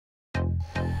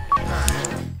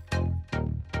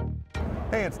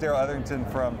Hey, it's Daryl Etherington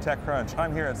from TechCrunch.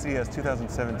 I'm here at CES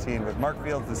 2017 with Mark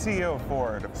Fields, the CEO of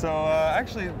Ford. So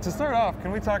actually, to start off,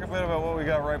 can we talk a bit about what we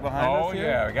got right behind us here? Oh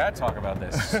yeah, we got to talk about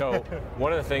this. So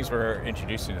one of the things we're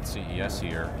introducing at CES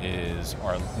here is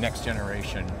our next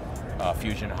generation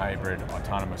fusion hybrid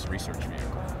autonomous research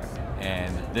vehicle.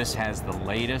 And this has the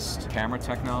latest camera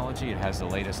technology, it has the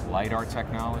latest LiDAR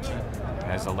technology, it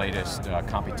has the latest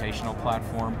computational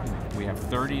platform. We have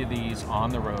 30 of these on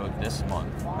the road this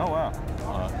month. Oh wow.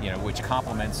 Which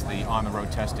complements the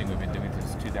on-the-road testing we've been doing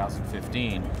since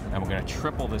 2015, and we're going to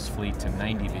triple this fleet to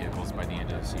 90 vehicles by the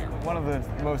end of this year. One of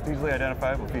the most easily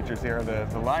identifiable features here are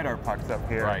the LiDAR pucks up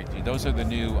here. Right, those are the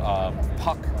new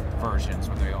puck versions,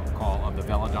 what they call, of the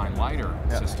Velodyne LiDAR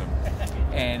system.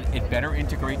 And it better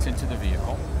integrates into the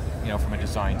vehicle, from a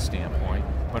design standpoint,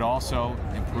 but also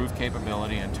improved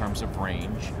capability in terms of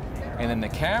range. And then the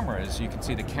cameras, you can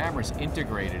see the cameras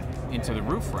integrated into the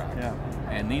roof rack. Yeah.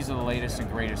 And these are the latest and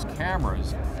greatest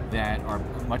cameras that are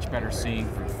much better seeing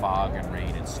through fog and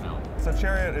rain and snow. So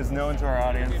Chariot is known to our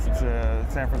audience. It's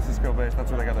San Francisco based. That's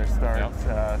where they got their start.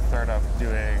 Yep. Startup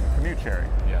doing commute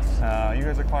sharing. Yes. You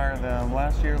guys acquired them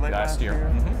last year, late last year.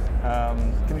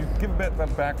 Mm-hmm. Can you give a bit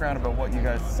of background about what you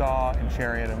guys saw in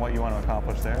Chariot and what you want to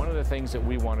accomplish there? One of the things that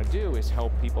we want to do is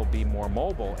help people be more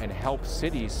mobile and help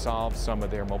cities solve some of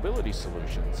their mobility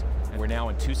solutions. And we're now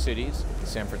in 2 cities,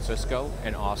 San Francisco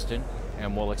and Austin,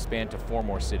 and we'll expand to 4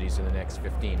 more cities in the next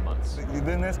 15 months.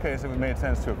 In this case, it made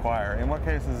sense to acquire. In what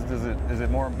cases does it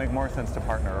make more sense to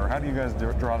partner, or how do you guys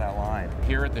draw that line?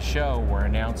 Here at the show, we're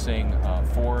announcing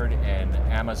Ford and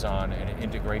Amazon and an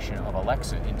integration of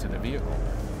Alexa into the vehicle.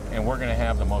 And we're going to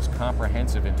have the most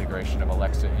comprehensive integration of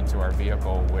Alexa into our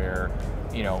vehicle where,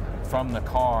 from the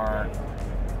car,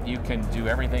 you can do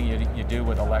everything you do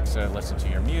with Alexa, listen to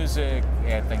your music,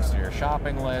 add things to your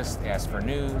shopping list, ask for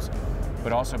news,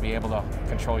 but also be able to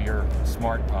control your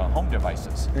smart home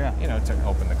devices. Yeah. To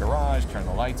open the garage, turn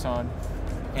the lights on.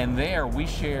 And there we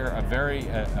share a very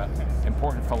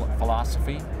important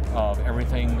philosophy of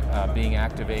everything being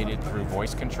activated through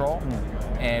voice control.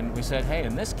 And we said, hey,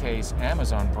 in this case,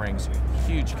 Amazon brings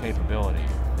huge capability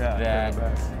that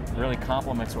really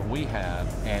complements what we have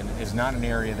and is not an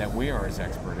area that we are as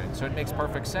expert in. So it makes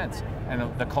perfect sense. And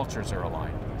the cultures are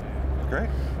aligned. Great.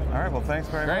 All right, well, thanks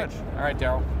very much. All right,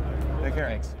 Daryl. Take care.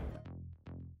 Thanks.